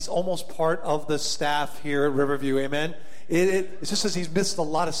almost part of the staff here at Riverview, amen? It just says he's missed a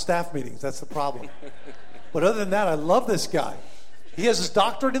lot of staff meetings. That's the problem. But other than that, I love this guy. He has his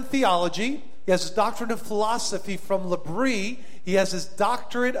doctorate in theology. He has his doctorate in philosophy from L'Abri. He has his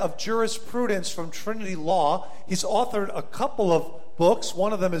doctorate of jurisprudence from Trinity Law. He's authored a couple of books.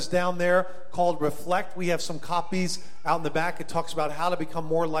 One of them is down there called Reflect. We have some copies out in the back. It talks about how to become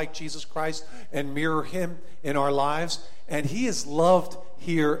more like Jesus Christ and mirror him in our lives. And he is loved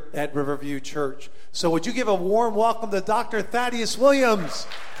here at Riverview Church. So would you give a warm welcome to Dr. Thaddeus Williams?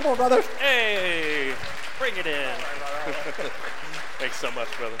 Come on, brother. Hey, bring it in. Thanks so much,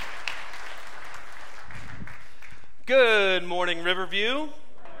 brother. Good morning, Riverview.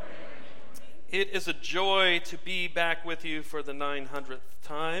 It is a joy to be back with you for the 900th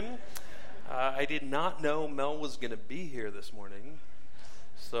time. I did not know Mel was going to be here this morning.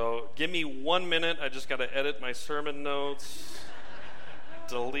 So give me 1 minute. I just got to edit my sermon notes,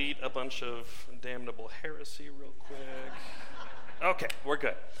 delete a bunch of damnable heresy real quick. Okay, we're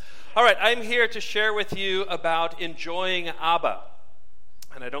good. All right, I'm here to share with you about enjoying ABBA.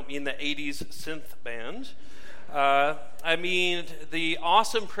 And I don't mean the 80s synth band. I mean the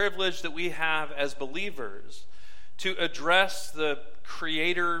awesome privilege that we have as believers to address the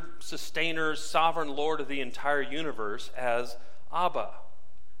creator, sustainer, sovereign Lord of the entire universe as Abba,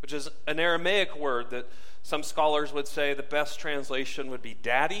 which is an Aramaic word that some scholars would say the best translation would be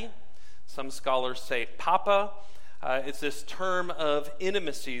daddy. Some scholars say papa. It's this term of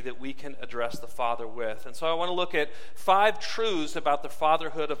intimacy that we can address the Father with. And so I want to look at 5 truths about the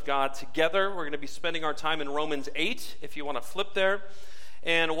fatherhood of God together. We're going to be spending our time in Romans 8, if you want to flip there.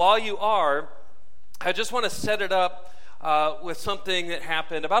 And while you are, I just want to set it up with something that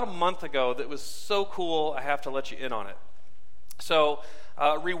happened about a month ago that was so cool, I have to let you in on it. So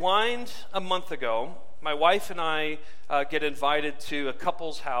rewind a month ago. My wife and I get invited to a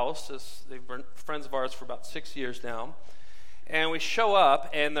couple's house. They've been friends of ours for about 6 years now. And we show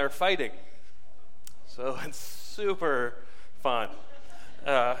up, and they're fighting. So it's super fun.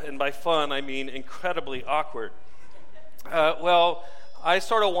 And by fun, I mean incredibly awkward. Well, I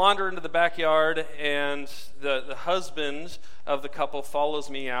sort of wander into the backyard, and the husband of the couple follows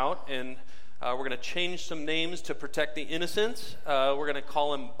me out, and we're going to change some names to protect the innocent. We're going to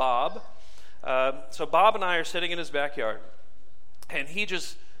call him Bob. So Bob and I are sitting in his backyard, and he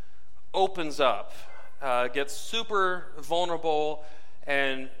just opens up, gets super vulnerable,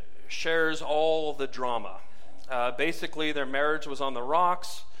 and shares all the drama. Basically, their marriage was on the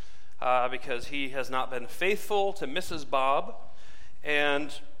rocks because he has not been faithful to Mrs. Bob,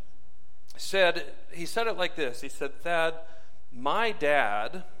 and he said it like this. He said, "Thad, my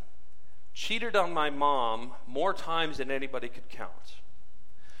dad cheated on my mom more times than anybody could count.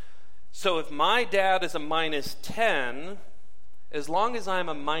 So if my dad is a -10, as long as I'm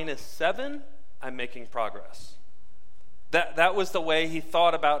a -7, I'm making progress." That was the way he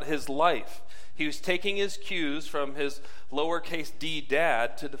thought about his life. He was taking his cues from his lowercase d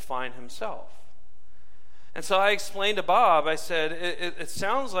dad to define himself. And so I explained to Bob, I said, it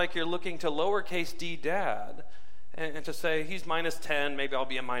sounds like you're looking to lowercase d dad and to say he's -10, maybe I'll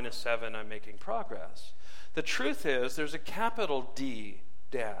be a -7, I'm making progress. The truth is there's a capital D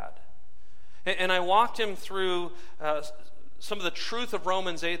dad. And I walked him through some of the truth of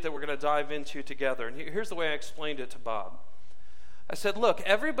Romans 8 that we're going to dive into together. And here's the way I explained it to Bob. I said, look,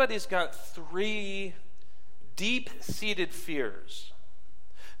 everybody's got 3 deep-seated fears.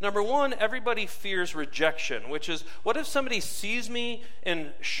 Number 1, everybody fears rejection, which is, what if somebody sees me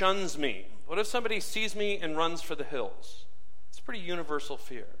and shuns me? What if somebody sees me and runs for the hills? It's a pretty universal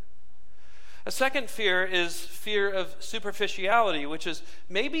fear. A second fear is fear of superficiality, which is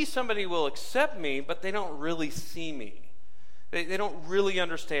maybe somebody will accept me, but they don't really see me. They don't really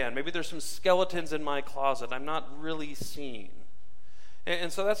understand. Maybe there's some skeletons in my closet. I'm not really seen.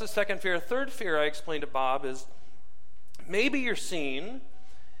 And so that's a second fear. A third fear I explained to Bob is maybe you're seen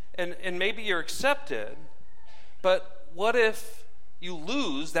and maybe you're accepted, but what if you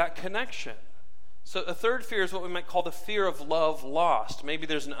lose that connection? So a third fear is what we might call the fear of love lost. Maybe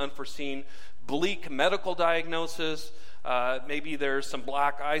there's an unforeseen bleak medical diagnosis. Maybe there's some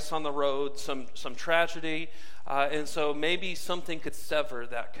black ice on the road, some tragedy. And so maybe something could sever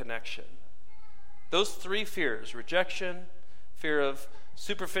that connection. Those 3 fears, rejection, fear of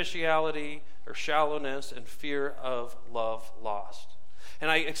superficiality or shallowness, and fear of love lost.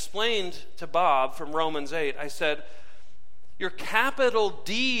 And I explained to Bob from Romans 8, I said, your capital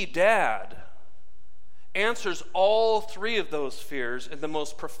D dad answers all 3 of those fears in the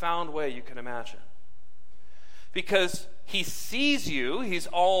most profound way you can imagine. Because he sees you, he's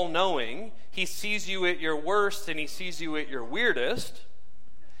all-knowing, he sees you at your worst and he sees you at your weirdest,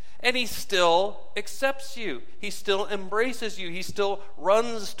 And he still accepts you. He still embraces you. He still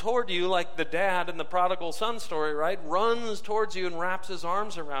runs toward you like the dad in the prodigal son story, right? Runs towards you and wraps his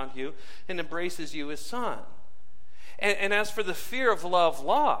arms around you and embraces you as son. And as for the fear of love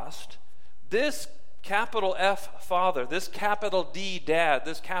lost, this capital F Father, this capital D Dad,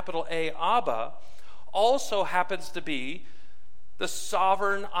 this capital A Abba also happens to be the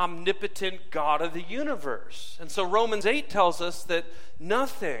sovereign, omnipotent God of the universe. And so Romans 8 tells us that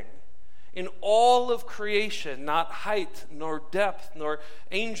nothing in all of creation, not height, nor depth, nor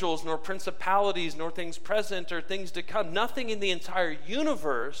angels, nor principalities, nor things present or things to come, nothing in the entire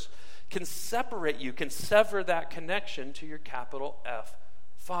universe can separate you, can sever that connection to your capital F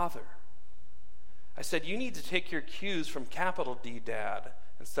Father. I said, you need to take your cues from capital D Dad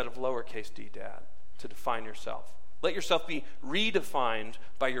instead of lowercase d Dad to define yourself. Let yourself be redefined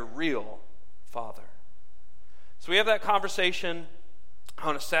by your real Father. So we have that conversation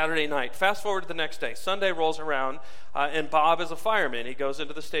on a Saturday night. Fast forward to the next day. Sunday rolls around, and Bob is a fireman. He goes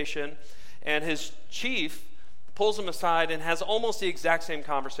into the station, and his chief pulls him aside and has almost the exact same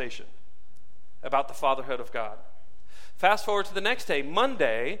conversation about the fatherhood of God. Fast forward to the next day,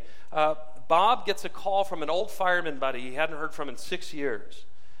 Monday, Bob gets a call from an old fireman buddy he hadn't heard from in 6 years.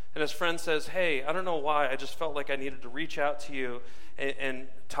 And his friend says, hey, I don't know why, I just felt like I needed to reach out to you and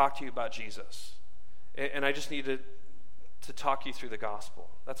talk to you about Jesus. And I just needed to talk you through the gospel.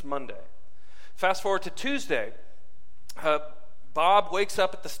 That's Monday. Fast forward to Tuesday. Bob wakes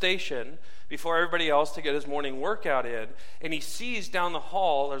up at the station before everybody else to get his morning workout in, and he sees down the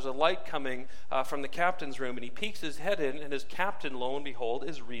hall, there's a light coming from the captain's room, and he peeks his head in, and his captain, lo and behold,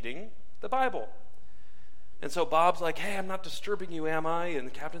 is reading the Bible. And so Bob's like, hey, I'm not disturbing you, am I? And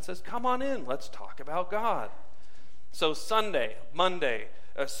the captain says, come on in, let's talk about God. So Sunday, Monday,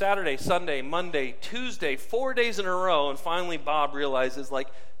 Saturday, Sunday, Monday, Tuesday, 4 days in a row, and finally Bob realizes, like,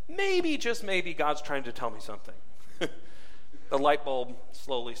 maybe, just maybe, God's trying to tell me something. The light bulb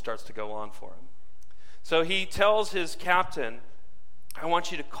slowly starts to go on for him. So he tells his captain, I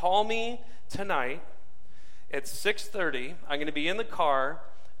want you to call me tonight at 6:30. I'm going to be in the car,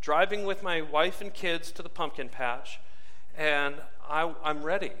 driving with my wife and kids to the pumpkin patch, and I'm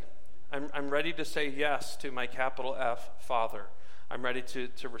ready. I'm ready to say yes to my capital F Father. I'm ready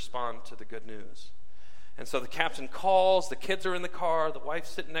to respond to the good news. And so the captain calls, the kids are in the car, the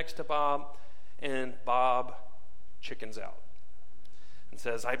wife's sitting next to Bob, and Bob chickens out and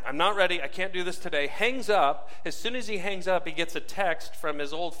says, I'm not ready, I can't do this today. Hangs up. As soon as he hangs up, he gets a text from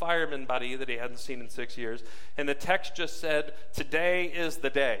his old fireman buddy that he hadn't seen in 6 years, and the text just said, today is the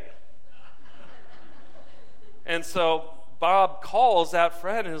day. And so Bob calls that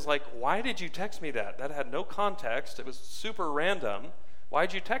friend and is like, why did you text me that? That had no context. It was super random. Why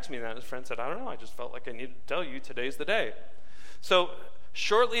did you text me that? And his friend said, I don't know, I just felt like I needed to tell you today's the day. So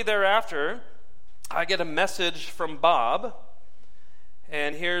shortly thereafter, I get a message from Bob,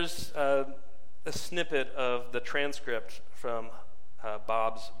 and here's a snippet of the transcript from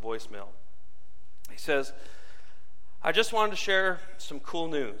Bob's voicemail. He says, I just wanted to share some cool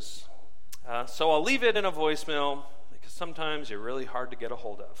news. So I'll leave it in a voicemail because sometimes you're really hard to get a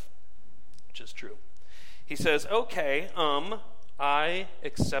hold of, which is true. He says, okay, I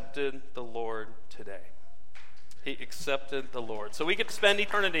accepted the Lord today. He accepted the Lord. So we get to spend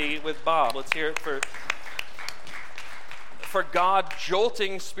eternity with Bob. Let's hear it for God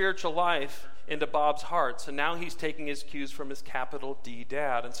jolting spiritual life into Bob's heart. So now he's taking his cues from his capital D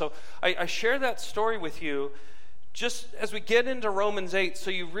Dad. And so I share that story with you just as we get into Romans 8,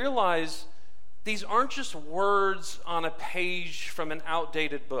 so you realize these aren't just words on a page from an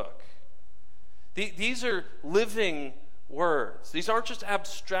outdated book. These are living words. These aren't just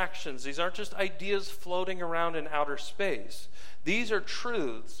abstractions. These aren't just ideas floating around in outer space. These are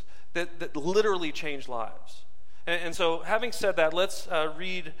truths that literally change lives. And so having said that, let's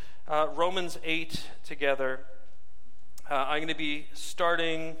read Romans 8 together. I'm going to be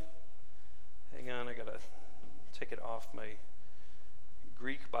starting, hang on, I got to take it off my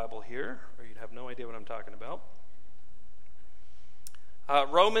Greek Bible here, or you'd have no idea what I'm talking about.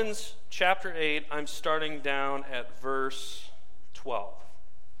 Romans chapter 8, I'm starting down at verse 12.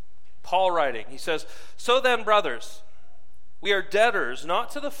 Paul writing, he says, so then, brothers, we are debtors,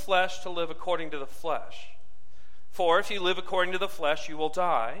 not to the flesh to live according to the flesh. For if you live according to the flesh, you will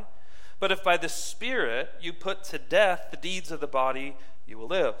die. But if by the Spirit you put to death the deeds of the body, you will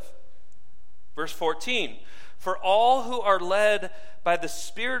live. Verse 14, for all who are led by the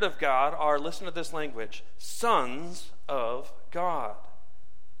Spirit of God are, listen to this language, sons of God.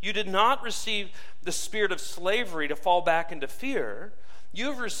 You did not receive the spirit of slavery to fall back into fear. You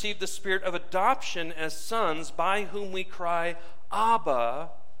have received the spirit of adoption as sons, by whom we cry, Abba,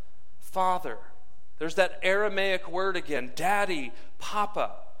 Father. There's that Aramaic word again, daddy,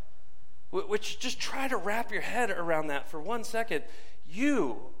 papa, which just try to wrap your head around that for 1 second.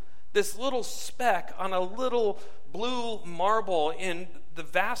 You, this little speck on a little blue marble in the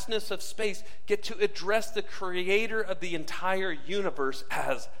vastness of space, get to address the creator of the entire universe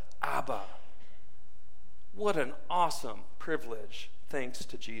as Abba. What an awesome privilege, thanks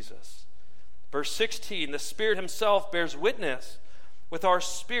to Jesus. Verse 16, the Spirit himself bears witness with our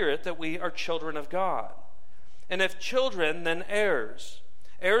spirit that we are children of God. And if children, then heirs,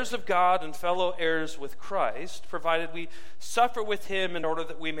 heirs of God and fellow heirs with Christ, provided we suffer with him in order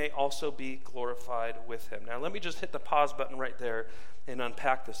that we may also be glorified with him. Now let me just hit the pause button right there and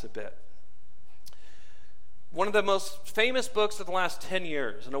unpack this a bit. One of the most famous books of the last 10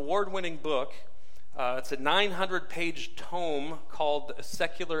 years, an award-winning book, it's a 900-page tome called The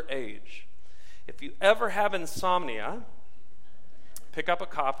Secular Age. If you ever have insomnia, pick up a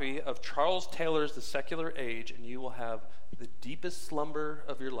copy of Charles Taylor's The Secular Age, and you will have the deepest slumber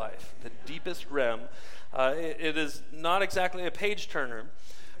of your life, the deepest REM. It is not exactly a page-turner,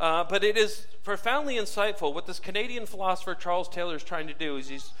 but it is profoundly insightful. What this Canadian philosopher Charles Taylor is trying to do is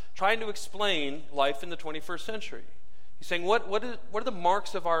he's trying to explain life in the 21st century. He's saying, what are the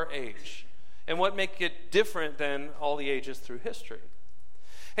marks of our age? And what make it different than all the ages through history?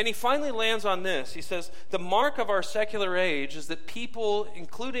 And he finally lands on this. He says, the mark of our secular age is that people,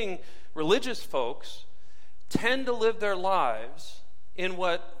 including religious folks, tend to live their lives in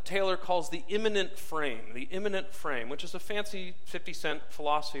what Taylor calls the immanent frame, which is a fancy 50-cent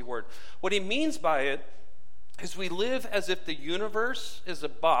philosophy word. What he means by it is we live as if the universe is a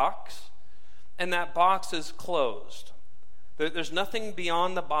box, and that box is closed. There's nothing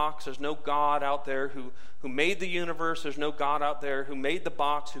beyond the box. There's no God out there who made the universe. There's no God out there who made the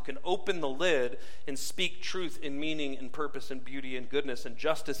box, who can open the lid and speak truth and meaning and purpose and beauty and goodness and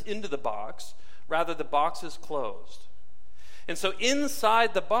justice into the box. Rather, the box is closed. And so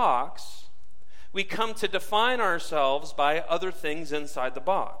inside the box, we come to define ourselves by other things inside the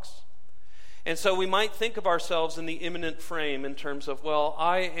box. And so we might think of ourselves in the immanent frame in terms of, well,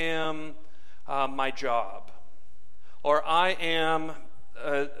 I am my job. Or I am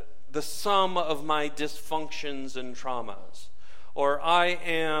the sum of my dysfunctions and traumas. Or I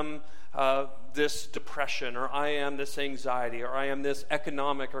am this depression, or I am this anxiety, or I am this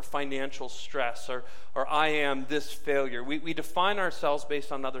economic or financial stress, or I am this failure. We define ourselves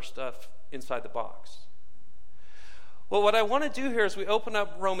based on other stuff inside the box. Well, what I want to do here is we open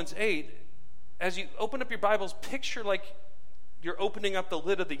up Romans 8. As you open up your Bibles, picture like you're opening up the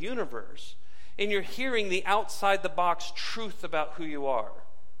lid of the universe, and you're hearing the outside-the-box truth about who you are,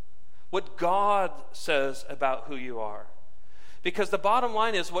 what God says about who you are. Because the bottom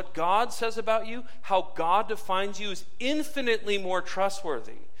line is what God says about you, how God defines you, is infinitely more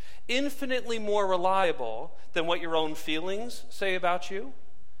trustworthy, infinitely more reliable than what your own feelings say about you,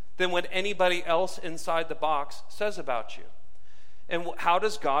 than what anybody else inside the box says about you. And how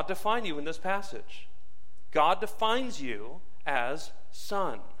does God define you in this passage? God defines you as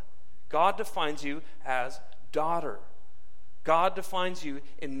son. God defines you as daughter. God defines you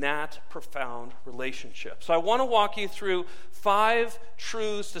in that profound relationship. So I want to walk you through 5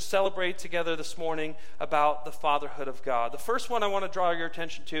 truths to celebrate together this morning about the fatherhood of God. The first one I want to draw your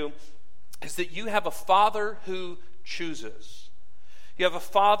attention to is that you have a father who chooses. You have a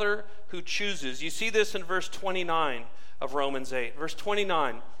father who chooses. You see this in verse 29 of Romans 8. Verse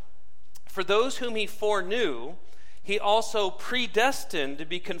 29, for those whom he foreknew, he also predestined to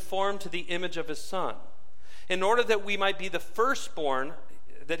be conformed to the image of his Son, in order that we might be the firstborn,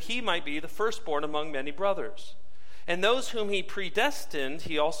 that he might be the firstborn among many brothers. And those whom he predestined,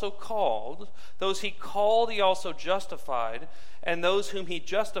 he also called. Those he called, he also justified. And those whom he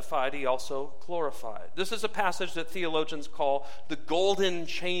justified, he also glorified. This is a passage that theologians call the golden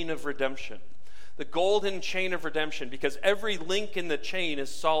chain of redemption. The golden chain of redemption, because every link in the chain is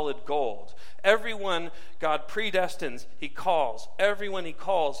solid gold. Everyone God predestines, he calls. Everyone he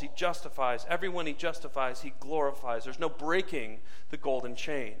calls, he justifies. Everyone he justifies, he glorifies. There's no breaking the golden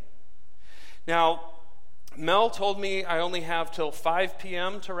chain. Now, Mel told me I only have till 5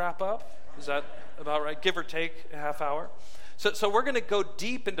 p.m. to wrap up. Is that about right? Give or take a half hour. So we're going to go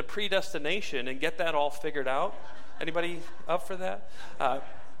deep into predestination and get that all figured out. Anybody up for that?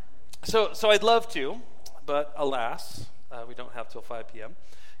 So I'd love to, but alas, we don't have till 5 p.m.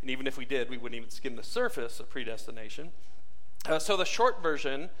 And even if we did, we wouldn't even skim the surface of predestination. So the short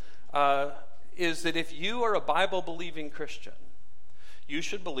version is that if you are a Bible-believing Christian, you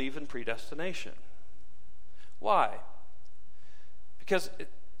should believe in predestination. Why? Because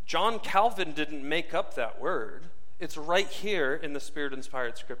John Calvin didn't make up that word. It's right here in the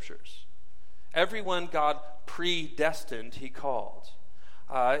Spirit-inspired Scriptures. Everyone God predestined, he called.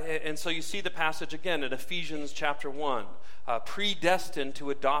 And so you see the passage again in Ephesians chapter 1, predestined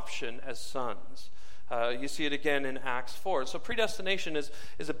to adoption as sons. You see it again in Acts 4. So predestination is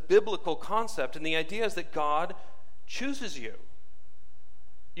a biblical concept, and the idea is that God chooses you.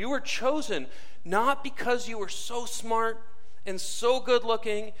 You were chosen not because you were so smart and so good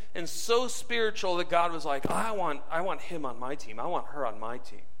looking and so spiritual that God was like, I want him on my team. I want her on my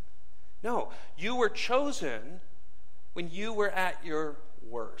team. No, you were chosen when you were at your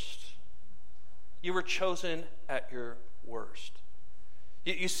worst. You were chosen at your worst.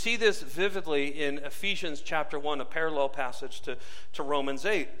 You see this vividly in Ephesians chapter 1, a parallel passage to Romans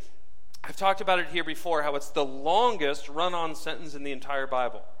 8. I've talked about it here before, how it's the longest run-on sentence in the entire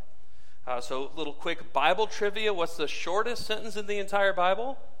Bible. So a little quick Bible trivia. What's the shortest sentence in the entire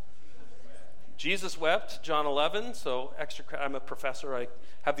Bible? Jesus wept, John 11. So I'm a professor. I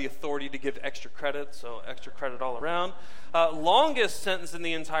have the authority to give extra credit, so extra credit all around. Longest sentence in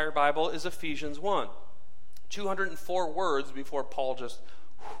the entire Bible is Ephesians 1. 204 words before Paul just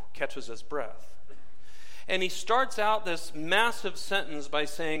catches his breath. And he starts out this massive sentence by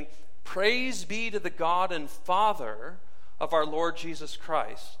saying, "Praise be to the God and Father of our Lord Jesus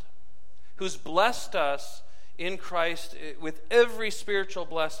Christ, who's blessed us in Christ with every spiritual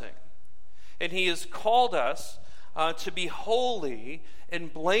blessing. And he has called us to be holy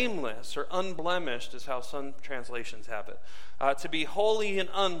and blameless," or unblemished is how some translations have it. To be holy and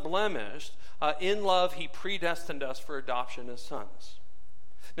unblemished. In love, he predestined us for adoption as sons.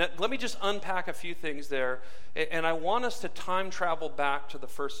 Now, let me just unpack a few things there. And I want us to time travel back to the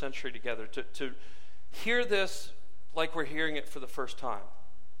first century together to hear this like we're hearing it for the first time.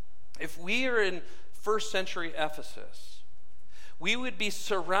 If we are in first century Ephesus, we would be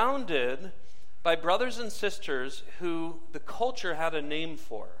surrounded by brothers and sisters who the culture had a name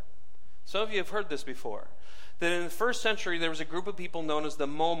for. Some of you have heard this before. That in the first century, there was a group of people known as the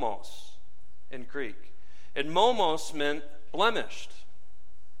Momos in Greek. And Momos meant blemished.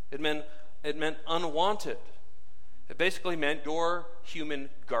 It meant unwanted. It basically meant you're human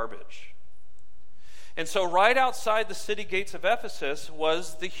garbage. And so right outside the city gates of Ephesus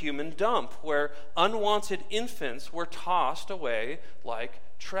was the human dump, where unwanted infants were tossed away like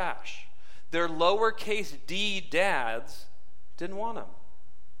trash. Their lowercase d dads didn't want them,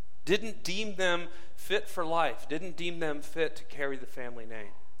 didn't deem them fit for life, didn't deem them fit to carry the family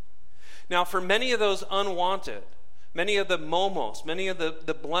name. Now, for many of those unwanted, many of the momos, many of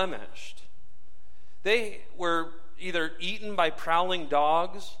the blemished, they were either eaten by prowling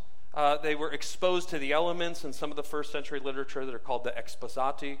dogs, they were exposed to the elements in some of the first century literature that are called the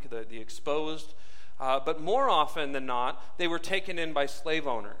exposati, the exposed, but more often than not, they were taken in by slave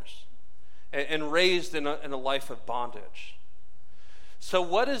owners and raised in a life of bondage. So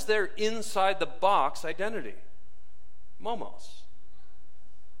what is their inside the box identity? Momos.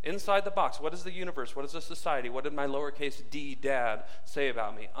 Inside the box. What is the universe? What is the society? What did my lowercase d dad say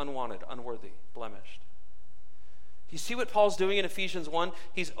about me? Unwanted, unworthy, blemished. You see what Paul's doing in Ephesians 1?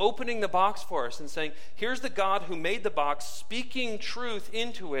 He's opening the box for us and saying, here's the God who made the box, speaking truth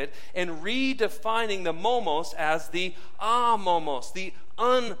into it and redefining the momos as the momos, the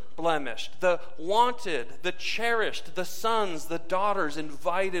unblemished, the wanted, the cherished, the sons, the daughters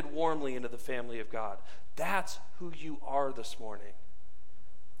invited warmly into the family of God. That's who you are this morning.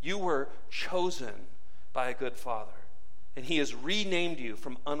 You were chosen by a good Father, and he has renamed you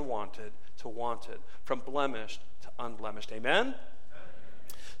from unwanted to wanted, from blemished to unblemished. Amen?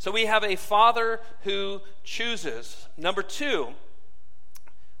 So we have a Father who chooses. Number 2,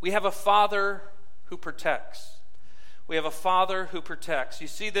 we have a Father who protects. We have a Father who protects. You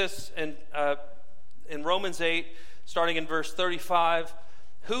see this in Romans 8, starting in verse 35.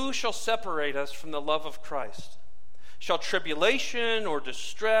 Who shall separate us from the love of Christ? Shall tribulation or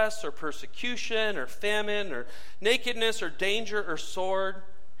distress or persecution or famine or nakedness or danger or sword?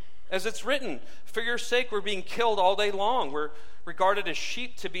 As it's written, for your sake we're being killed all day long. We're regarded as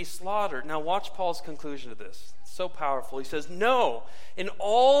sheep to be slaughtered. Now watch Paul's conclusion to this. It's so powerful. He says, no, in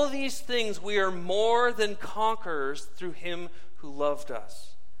all these things we are more than conquerors through him who loved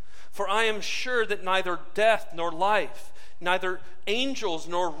us. For I am sure that neither death nor life, neither angels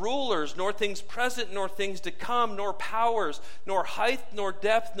nor rulers, nor things present nor things to come, nor powers, nor height nor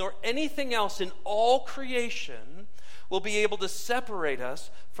depth, nor anything else in all creation will be able to separate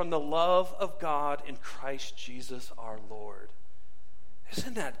us from the love of God in Christ Jesus our Lord.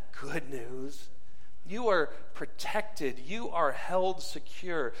 Isn't that good news? You are protected. You are held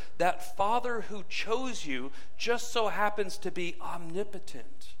secure. That Father who chose you just so happens to be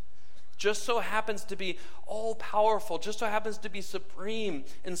omnipotent, just so happens to be all-powerful, just so happens to be supreme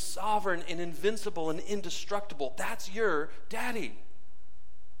and sovereign and invincible and indestructible. That's your daddy.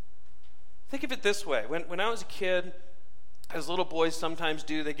 Think of it this way. When I was a kid, as little boys sometimes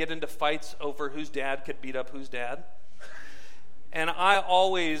do, they get into fights over whose dad could beat up whose dad. And I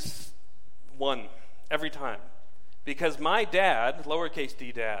always won every time. Because my dad, lowercase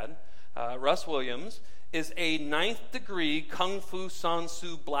d dad, Russ Williams, is a 9th degree Kung Fu San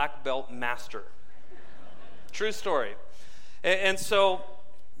Soo black belt master. True story. And so,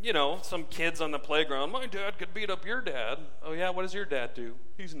 some kids on the playground, my dad could beat up your dad. Oh yeah, what does your dad do?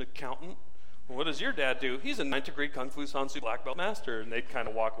 He's an accountant. What does your dad do? He's a 9th degree Kung Fu San Soo black belt master. And they'd kind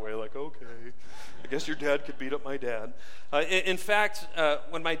of walk away like, okay, I guess your dad could beat up my dad. In fact,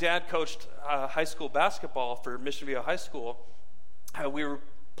 when my dad coached high school basketball for Mission Viejo High School, we were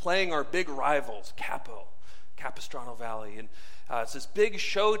playing our big rivals, Capistrano Valley. And it's this big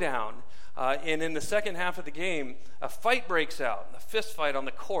showdown. And in the second half of the game, a fight breaks out, a fist fight on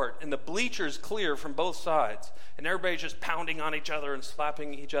the court, and the bleachers clear from both sides. And everybody's just pounding on each other and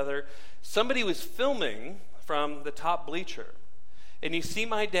slapping each other. Somebody was filming from the top bleacher. And you see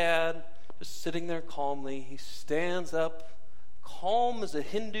my dad just sitting there calmly. He stands up, calm as a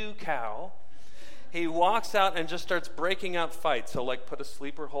Hindu cow. He walks out and just starts breaking out fights. He'll put a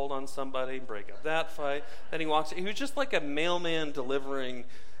sleeper hold on somebody, break up that fight. Then he walks. He was just like a mailman delivering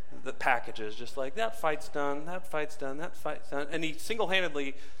the packages, just like, that fight's done, that fight's done, that fight's done. And he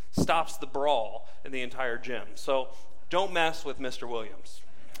single-handedly stops the brawl in the entire gym. So don't mess with Mr. Williams.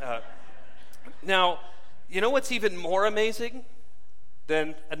 Now, you know what's even more amazing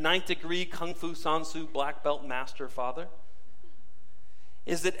than a 9th degree Kung Fu San Soo black belt master father?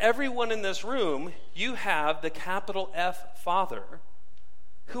 Is that everyone in this room, you have the capital F Father,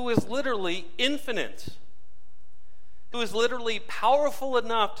 who is literally infinite, who is literally powerful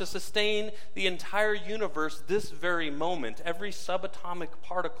enough to sustain the entire universe this very moment, every subatomic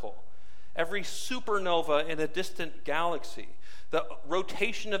particle, every supernova in a distant galaxy, the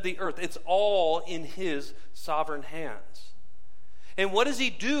rotation of the earth. It's all in his sovereign hands. And what does he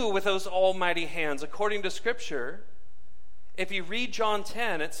do with those almighty hands? According to Scripture, if you read John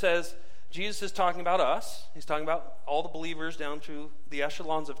 10, it says Jesus is talking about us. He's talking about all the believers down through the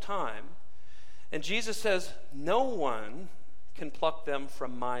echelons of time. And Jesus says, no one can pluck them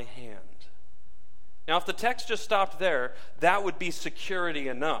from my hand. Now, if the text just stopped there, that would be security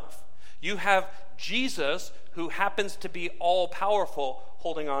enough. You have Jesus, who happens to be all-powerful,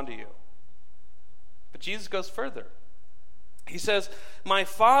 holding on to you. But Jesus goes further. He says, my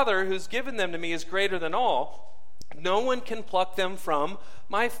Father who's given them to me is greater than all. No one can pluck them from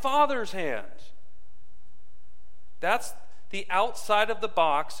my Father's hand. That's the outside of the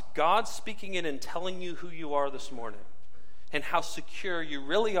box, God speaking in and telling you who you are this morning and how secure you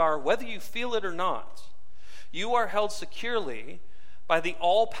really are, whether you feel it or not. You are held securely by the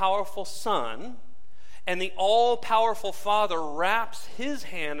all-powerful Son, and the all-powerful Father wraps his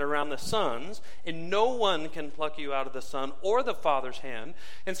hand around the Son's, and no one can pluck you out of the Son or the Father's hand.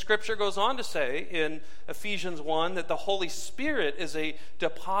 And Scripture goes on to say in Ephesians 1 that the Holy Spirit is a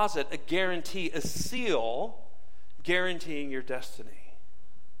deposit, a guarantee, a seal, guaranteeing your destiny.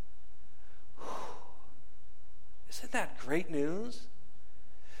 Isn't that great news?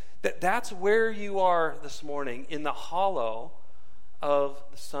 That's where you are this morning, in the hollow of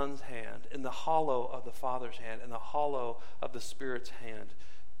the Son's hand, in the hollow of the Father's hand, in the hollow of the Spirit's hand.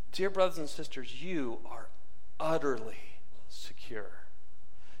 Dear brothers and sisters, you are utterly secure.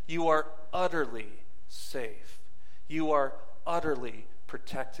 You are utterly safe. You are utterly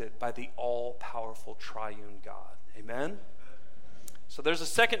protected by the all-powerful triune God. Amen? So there's a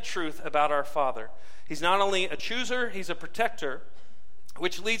second truth about our Father. He's not only a chooser, he's a protector,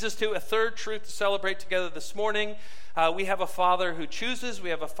 which leads us to a third truth to celebrate together this morning. We have a Father who chooses. We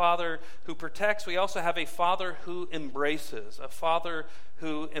have a Father who protects. We also have a Father who embraces. A Father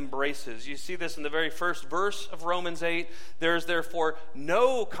who embraces. You see this in the very first verse of Romans 8. There is therefore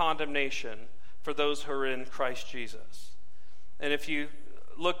no condemnation for those who are in Christ Jesus. And if you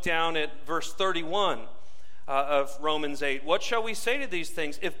look down at verse 31 of Romans 8, what shall we say to these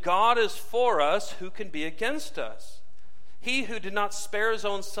things? If God is for us, who can be against us? He who did not spare his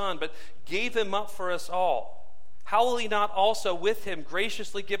own Son, but gave him up for us all, how will he not also with him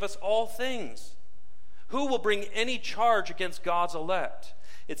graciously give us all things? Who will bring any charge against God's elect?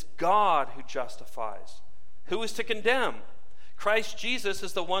 It's God who justifies. Who is to condemn? Christ Jesus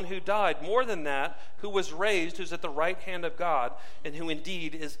is the one who died. More than that, who was raised, who's at the right hand of God, and who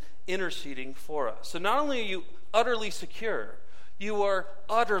indeed is interceding for us. So not only are you utterly secure, you are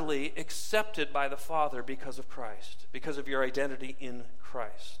utterly accepted by the Father because of Christ, because of your identity in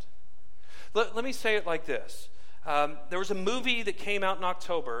Christ. Let me say it like this. There was a movie that came out in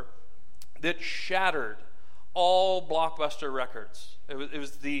October that shattered all Blockbuster records. It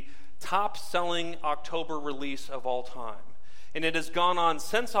was the top-selling October release of all time. And it has gone on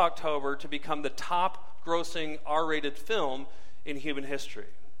since October to become the top-grossing R-rated film in human history.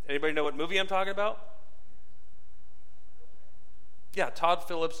 Anybody know what movie I'm talking about? Yeah, Todd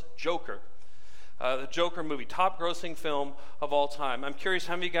Phillips' Joker. The Joker movie, top-grossing film of all time. I'm curious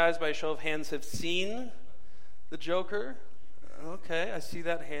how many of you guys, by a show of hands, have seen the Joker? Okay, I see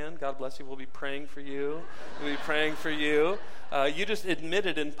that hand. God bless you. We'll be praying for you. We'll be praying for you. You just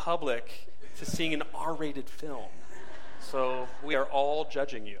admitted in public to seeing an R-rated film. So we are all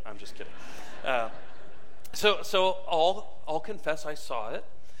judging you. I'm just kidding. So I'll confess I saw it.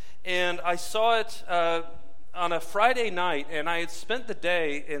 And I saw it on a Friday night, and I had spent the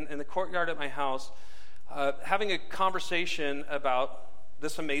day in the courtyard at my house having a conversation about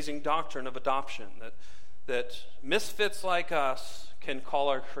this amazing doctrine of adoption, that misfits like us can call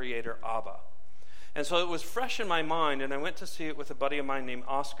our Creator Abba. And so it was fresh in my mind, and I went to see it with a buddy of mine named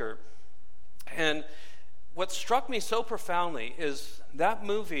Oscar. And what struck me so profoundly is that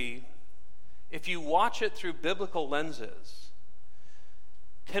movie, if you watch it through biblical lenses,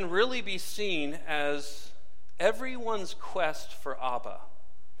 can really be seen as everyone's quest for Abba.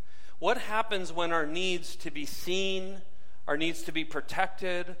 What happens when our needs to be seen, our needs to be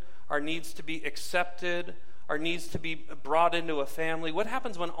protected, our needs to be accepted, our needs to be brought into a family, what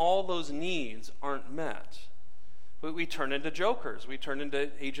happens when all those needs aren't met? We turn into jokers. We turn into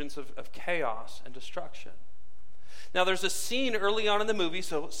agents of chaos and destruction. Now, there's a scene early on in the movie,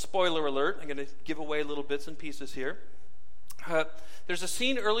 so spoiler alert, I'm going to give away little bits and pieces here. There's a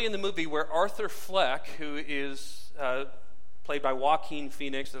scene early in the movie where Arthur Fleck, who is played by Joaquin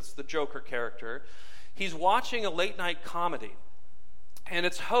Phoenix, that's the Joker character, he's watching a late-night comedy. And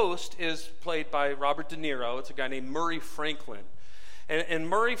its host is played by Robert De Niro. It's a guy named Murray Franklin. And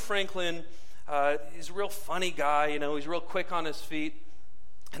Murray Franklin is a real funny guy, he's real quick on his feet.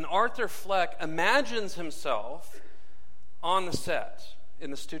 And Arthur Fleck imagines himself on the set in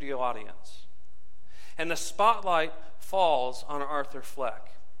the studio audience. And the spotlight falls on Arthur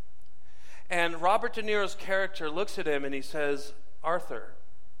Fleck. And Robert De Niro's character looks at him and he says, Arthur,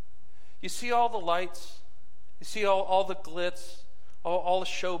 you see all the lights? You see all the glitz? All the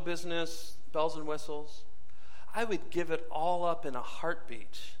show business, bells and whistles? I would give it all up in a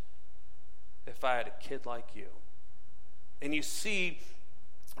heartbeat if I had a kid like you. And you see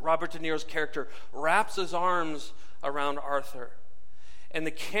Robert De Niro's character wraps his arms around Arthur. And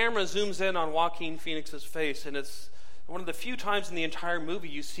the camera zooms in on Joaquin Phoenix's face, and it's one of the few times in the entire movie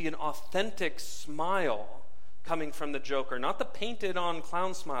you see an authentic smile coming from the Joker. Not the painted-on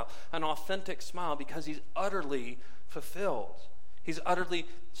clown smile, an authentic smile, because he's utterly fulfilled. He's utterly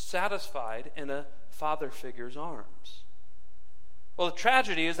satisfied in a father figure's arms. Well, the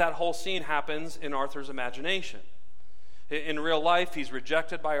tragedy is that whole scene happens in Arthur's imagination. In real life, he's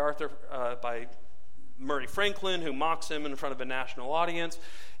rejected by by Murray Franklin, who mocks him in front of a national audience,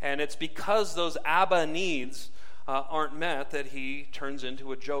 and it's because those Abba needs aren't met that he turns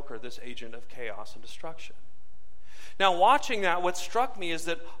into a Joker, this agent of chaos and destruction. Now, watching that, what struck me is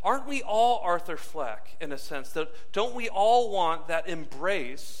that aren't we all Arthur Fleck, in a sense? That don't we all want that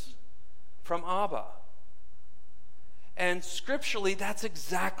embrace from Abba? And scripturally, that's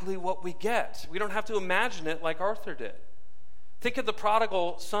exactly what we get. We don't have to imagine it like Arthur did. Think of the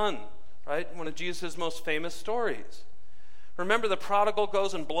prodigal son, right? One of Jesus' most famous stories. Remember, the prodigal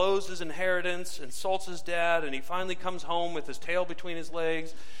goes and blows his inheritance, insults his dad, and he finally comes home with his tail between his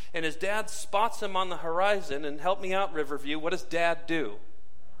legs, and his dad spots him on the horizon, and help me out, Riverview, what does dad do?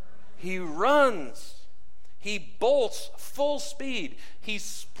 He runs. He bolts full speed. He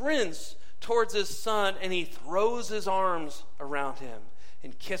sprints towards his son, and he throws his arms around him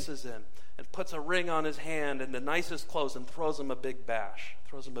and kisses him and puts a ring on his hand and the nicest clothes and throws him a big bash,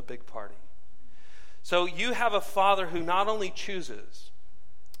 throws him a big party. So you have a father who not only chooses,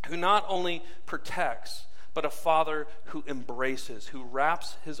 who not only protects, but a father who embraces, who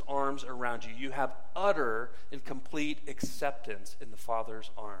wraps his arms around you. You have utter and complete acceptance in the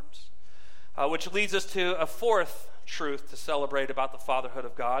Father's arms. Which leads us to a fourth truth to celebrate about the fatherhood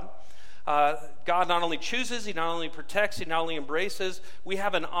of God. God not only chooses, he not only protects, he not only embraces. We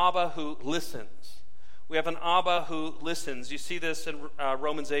have an Abba who listens. We have an Abba who listens. You see this in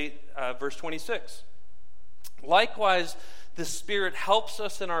Romans 8, verse 26. Likewise, the Spirit helps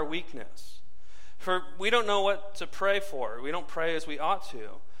us in our weakness. For we don't know what to pray for. We don't pray as we ought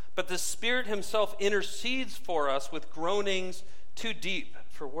to. But the Spirit himself intercedes for us with groanings too deep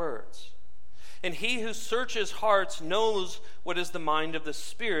for words. And he who searches hearts knows what is the mind of the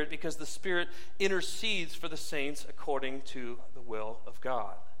Spirit, because the Spirit intercedes for the saints according to the will of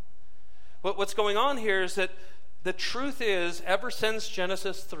God. What's going on here is that the truth is, ever since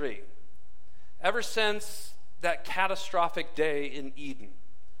Genesis 3, ever since that catastrophic day in Eden,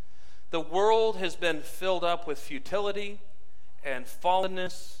 the world has been filled up with futility and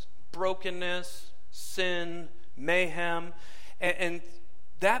fallenness, brokenness, sin, mayhem, and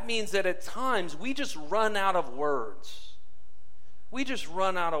that means that at times we just run out of words. We just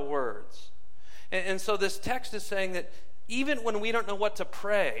run out of words. And so this text is saying that even when we don't know what to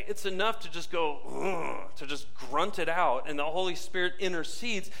pray, it's enough to just go, to just grunt it out, and the Holy Spirit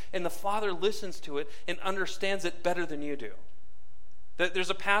intercedes, and the Father listens to it and understands it better than you do.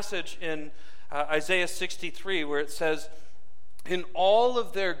 There's a passage in Isaiah 63 where it says, in all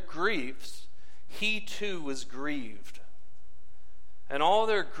of their griefs, he too was grieved. And all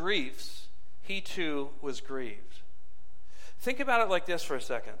their griefs, he too was grieved. Think about it like this for a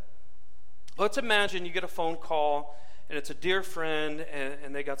second. Let's imagine you get a phone call, and it's a dear friend,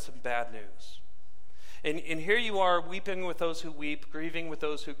 and they got some bad news. And here you are, weeping with those who weep, grieving with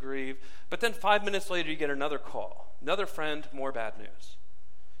those who grieve. But then 5 minutes later, you get another call. Another friend, more bad news.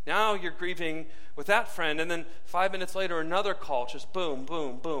 Now you're grieving with that friend, and then 5 minutes later, another call. Just boom,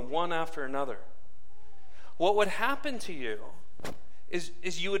 boom, boom, one after another. What would happen to you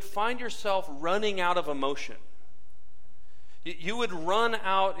is you would find yourself running out of emotion. You would run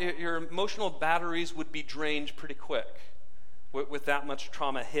out, your emotional batteries would be drained pretty quick with that much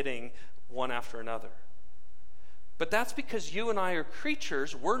trauma hitting one after another. But that's because you and I are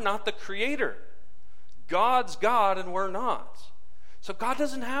creatures. We're not the creator. God's God and we're not. So God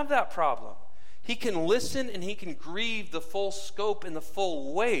doesn't have that problem. He can listen and he can grieve the full scope and the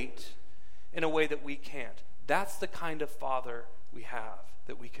full weight in a way that we can't. That's the kind of Father we have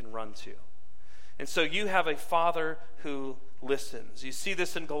that we can run to. And so you have a Father who listens. You see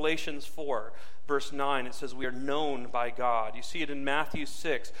this in Galatians 4, verse 9. It says we are known by God. You see it in Matthew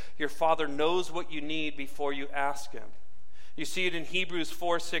 6. Your Father knows what you need before you ask him. You see it in Hebrews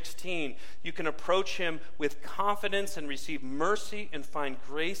 4:16. You can approach him with confidence and receive mercy and find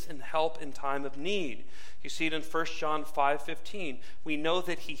grace and help in time of need. You see it in 1 John 5:15. We know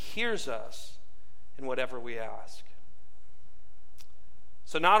that he hears us in whatever we ask.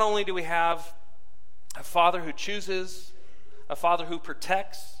 So not only do we have a Father who chooses, a Father who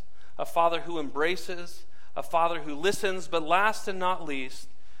protects, a Father who embraces, a Father who listens, but last and not least,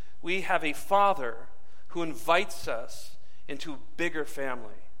 we have a Father who invites us into a bigger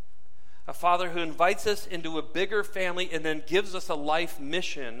family. A Father who invites us into a bigger family and then gives us a life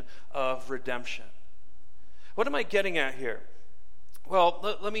mission of redemption. What am I getting at here? Well,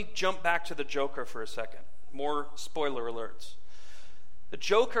 let me jump back to the Joker for a second. More spoiler alerts. The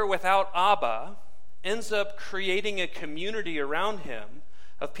Joker without Abba ends up creating a community around him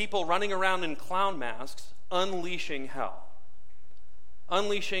of people running around in clown masks, unleashing hell.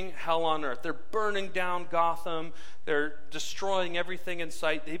 Unleashing hell on earth. They're burning down Gotham. They're destroying everything in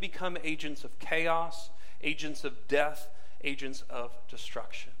sight. They become agents of chaos, agents of death, agents of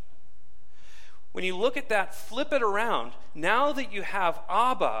destruction. When you look at that, flip it around. Now that you have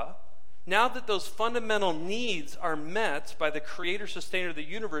Abba, now that those fundamental needs are met by the creator, sustainer of the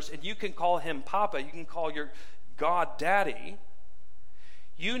universe, and you can call him Papa, you can call your God Daddy,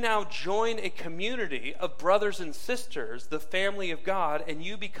 you now join a community of brothers and sisters, the family of God, and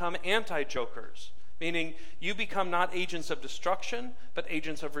you become anti-jokers, meaning you become not agents of destruction, but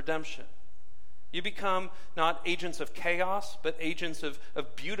agents of redemption. You become not agents of chaos, but agents of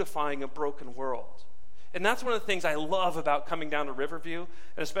beautifying a broken world. And that's one of the things I love about coming down to Riverview,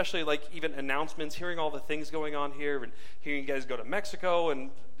 and especially like even announcements, hearing all the things going on here, and hearing you guys go to Mexico,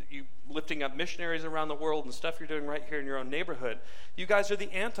 and you lifting up missionaries around the world and stuff you're doing right here in your own neighborhood. You guys are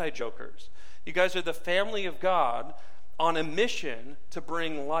the anti-jokers. You guys are the family of God on a mission to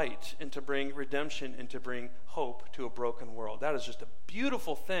bring light and to bring redemption and to bring hope to a broken world. That is just a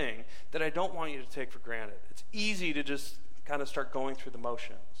beautiful thing that I don't want you to take for granted. It's easy to just kind of start going through the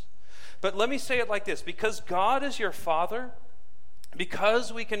motions. But let me say it like this. Because God is your Father,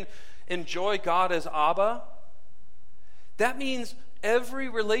 because we can enjoy God as Abba, that means every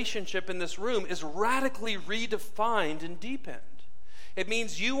relationship in this room is radically redefined and deepened. It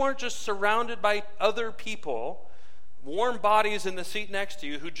means you aren't just surrounded by other people, warm bodies in the seat next to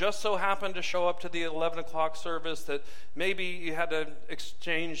you who just so happened to show up to the 11 o'clock service that maybe you had to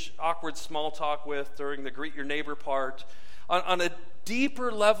exchange awkward small talk with during the greet your neighbor part. On a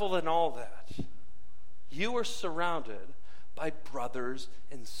deeper level than all that, you are surrounded by brothers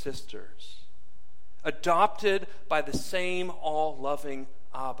and sisters, adopted by the same all-loving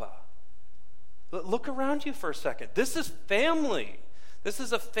Abba. Look around you for a second. This is family. This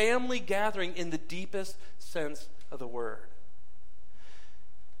is a family gathering in the deepest sense of the word.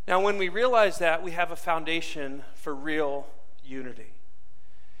 Now, when we realize that, we have a foundation for real unity.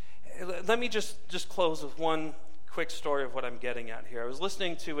 Let me just close with one quick story of what I'm getting at here. I was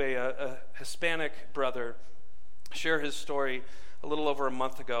listening to a Hispanic brother share his story a little over a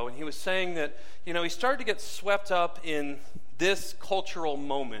month ago, and he was saying that, he started to get swept up in this cultural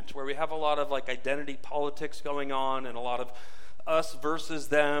moment where we have a lot of identity politics going on and a lot of us versus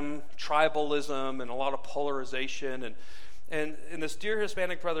them, tribalism, and a lot of polarization, and this dear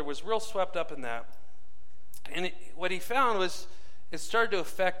Hispanic brother was real swept up in that. And what he found was it started to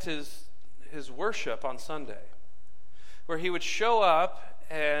affect his worship on Sunday, where he would show up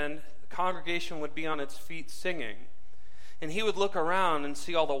and the congregation would be on its feet singing. And he would look around and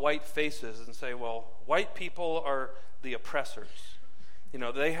see all the white faces and say, well, white people are the oppressors.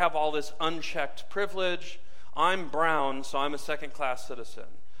 They have all this unchecked privilege. I'm brown, so I'm a second-class citizen.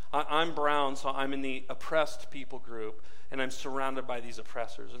 I'm brown, so I'm in the oppressed people group, and I'm surrounded by these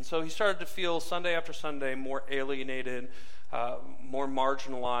oppressors. And so he started to feel Sunday after Sunday more alienated, more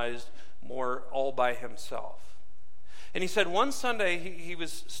marginalized, more all by himself. And he said one Sunday he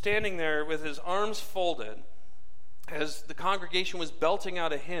was standing there with his arms folded as the congregation was belting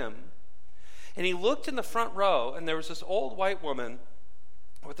out a hymn. And he looked in the front row, and there was this old white woman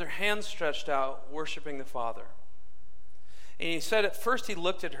with her hands stretched out, worshiping the Father. And he said at first he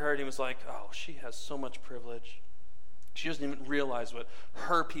looked at her and he was like, oh, she has so much privilege. She doesn't even realize what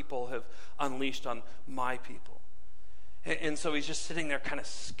her people have unleashed on my people. And so he's just sitting there kind of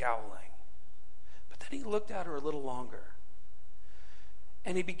scowling. But then he looked at her a little longer.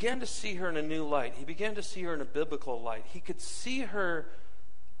 And he began to see her in a new light. He began to see her in a biblical light. He could see her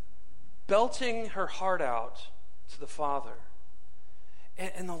belting her heart out to the Father.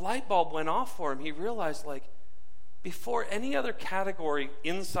 And the light bulb went off for him. He realized, before any other category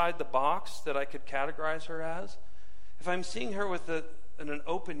inside the box that I could categorize her as, if I'm seeing her in an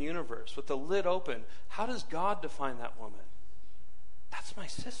open universe, with the lid open, how does God define that woman? That's my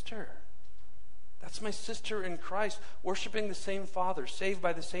sister. That's my sister in Christ, worshiping the same Father, saved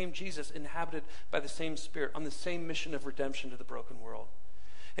by the same Jesus, inhabited by the same Spirit, on the same mission of redemption to the broken world.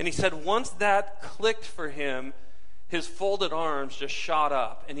 And he said once that clicked for him, his folded arms just shot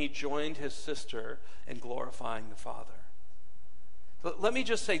up, and he joined his sister in glorifying the Father. But let me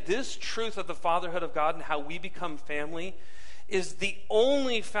just say, this truth of the fatherhood of God and how we become family is the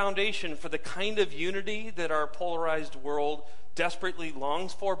only foundation for the kind of unity that our polarized world desperately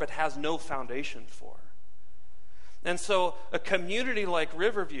longs for but has no foundation for. And so a community like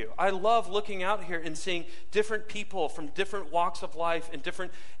Riverview, I love looking out here and seeing different people from different walks of life and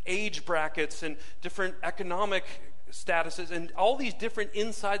different age brackets and different economic statuses and all these different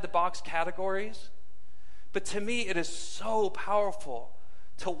inside-the-box categories. But to me, it is so powerful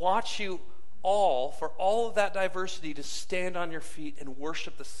to watch you all, for all of that diversity, to stand on your feet and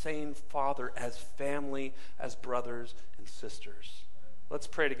worship the same Father as family, as brothers and sisters. Let's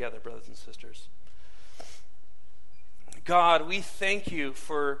pray together, brothers and sisters. God, we thank you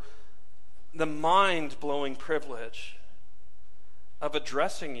for the mind-blowing privilege of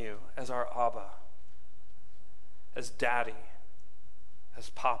addressing you as our Abba, as Daddy, as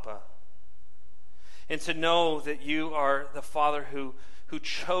Papa, and to know that you are the Father who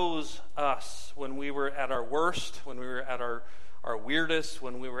chose us when we were at our worst, when we were at our weirdest,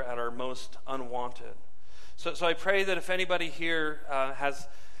 when we were at our most unwanted. So I pray that if anybody here has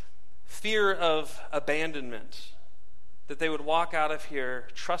fear of abandonment, that they would walk out of here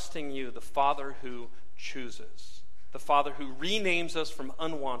trusting you, the Father who chooses, the Father who renames us from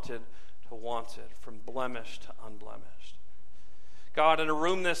unwanted to wanted, from blemished to unblemished. God, in a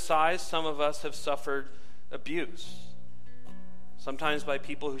room this size, some of us have suffered abuse, sometimes by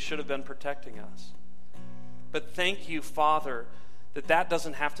people who should have been protecting us. But thank you, Father, that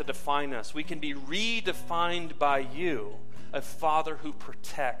doesn't have to define us. We can be redefined by you, a Father who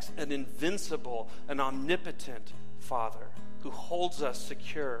protects, an invincible, an omnipotent Father who holds us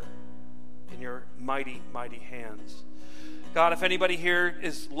secure in your mighty, mighty hands. God, if anybody here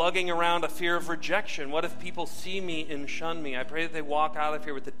is lugging around a fear of rejection, what if people see me and shun me? I pray that they walk out of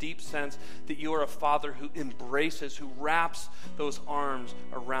here with a deep sense that you are a Father who embraces, who wraps those arms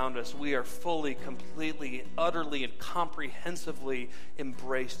around us. We are fully, completely, utterly, and comprehensively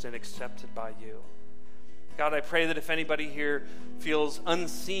embraced and accepted by you. God, I pray that if anybody here feels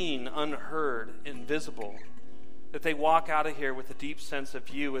unseen, unheard, invisible, that they walk out of here with a deep sense of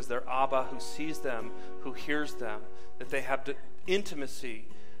you as their Abba who sees them, who hears them, that they have intimacy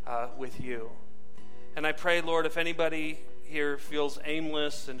with you. And I pray, Lord, if anybody here feels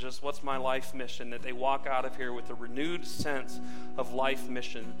aimless and just what's my life mission, that they walk out of here with a renewed sense of life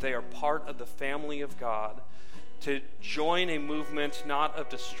mission, that they are part of the family of God, to join a movement not of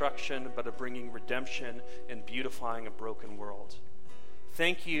destruction but of bringing redemption and beautifying a broken world.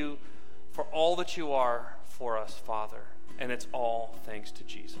 Thank you for all that you are for us, Father, and it's all thanks to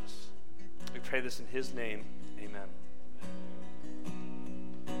Jesus. We pray this in his name. Amen.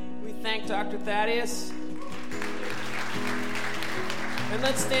 We thank Dr. Thaddeus. And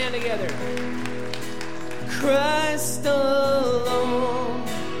let's stand together. Christ alone,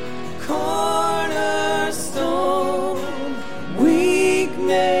 cornerstone, weak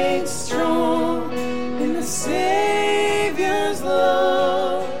made strong in the Savior's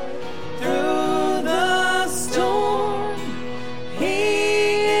love. Through the storm,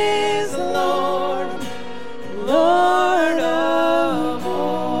 He is Lord, Lord of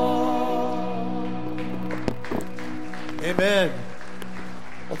all. Amen.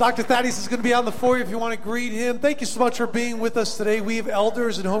 Well, Dr. Thaddeus is going to be out in the foyer if you want to greet him. Thank you so much for being with us today. We have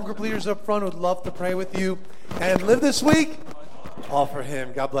elders and home group leaders up front who would love to pray with you. And live this week all for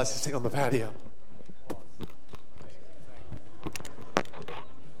him. God bless you. Sing on the patio.